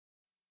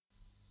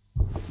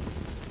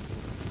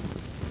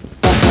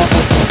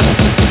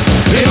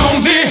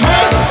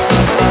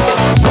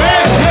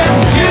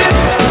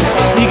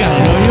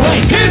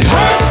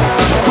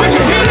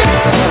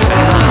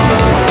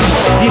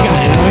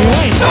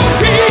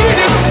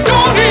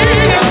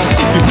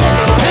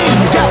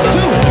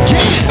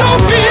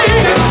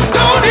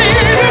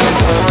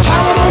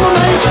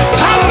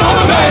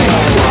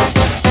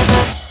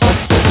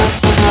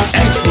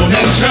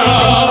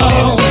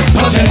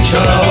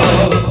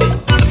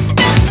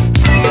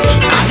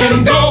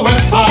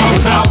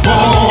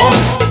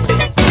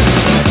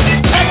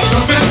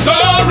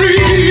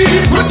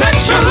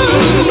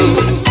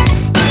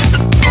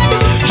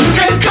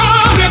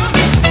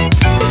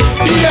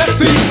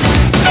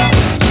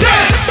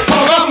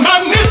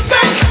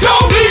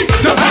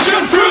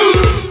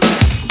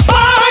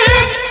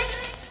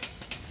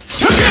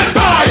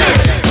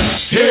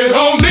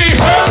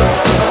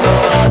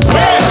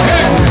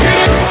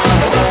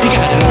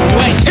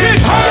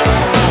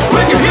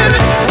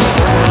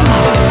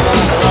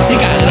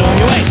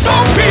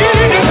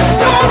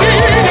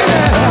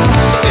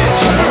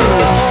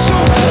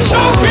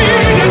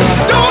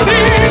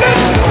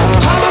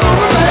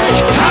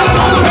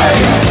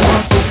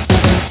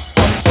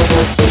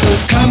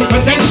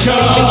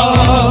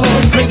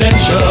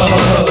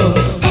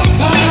credentials.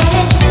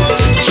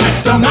 Check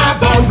the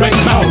Maverick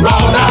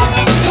Marauder,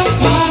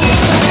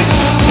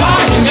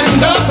 flying in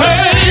the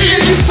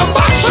face of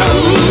fashion.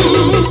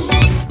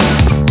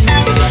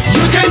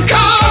 You can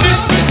call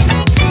it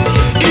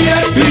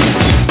ESP.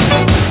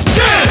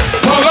 Just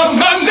for the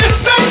money,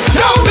 stay,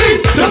 don't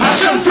need the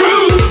passion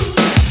fruit.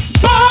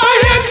 Buy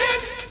it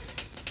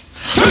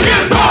to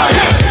get by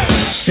it.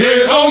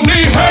 It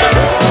only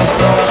hurts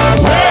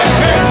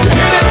when you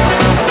hit it.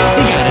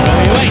 You got it or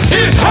you ain't.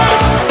 It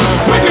hurts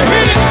when you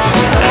hit it.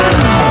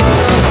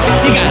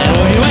 You got it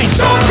or you ain't.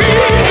 So beat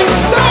it,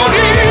 don't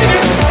eat it.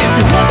 If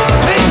you want the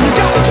pain, you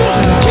got to do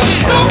it again.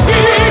 So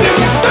beat it,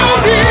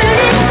 don't eat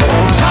it.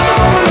 Tell it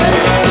on the man.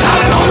 Tell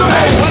it on the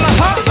man. Well,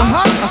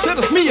 I said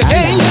it's me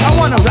again. I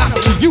wanna rap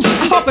to you.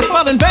 I hope it's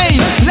not in vain.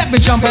 Let me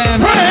jump in,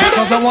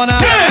 cause I wanna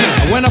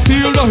dance. When I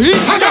feel the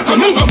heat, I got to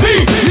move my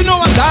feet. you know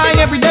I'm dying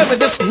every day with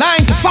this 9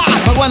 to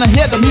 5. But when I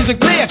hear the music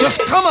play, I just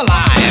come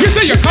alive. You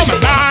say you're coming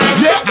live?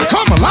 Yeah, I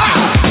come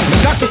alive. The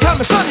doctor told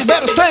me, son, you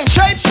better stay in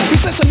shape. He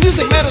says some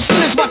music medicine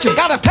is what you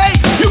gotta take.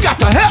 You got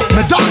to help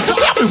me, doctor.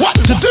 Tell me what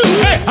to do.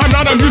 Hey, I'm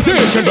not a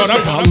musician, but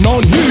I'm counting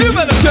on you. You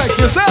better check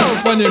yourself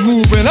when you're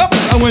moving up.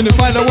 And when you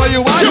find out where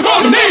you are, You're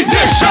gonna need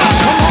this shot.